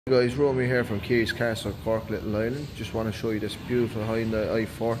Guys, Romy here from Crdi Store, Cork, Little Island. Just want to show you this beautiful Hyundai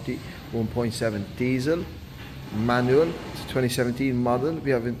i40 1.7 diesel manual. It's a 2017 model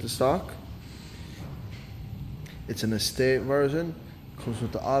we have into stock. It's an estate version. Comes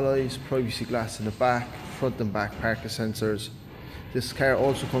with the alloys, privacy glass in the back, front and back parking sensors. This car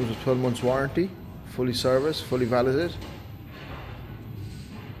also comes with 12 months warranty, fully serviced, fully validated.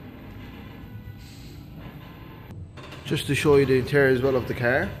 Just to show you the interior as well of the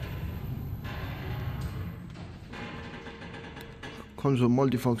car. Comes with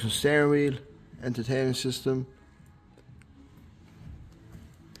multifunction steering wheel, entertainment system.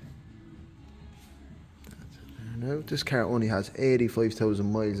 Now, this car only has 85,000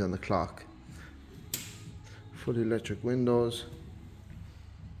 miles on the clock. Fully electric windows.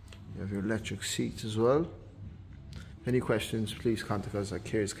 You have your electric seats as well. Any questions, please contact us at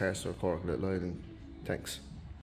Crdi Store, Cork, Little Island. Thanks.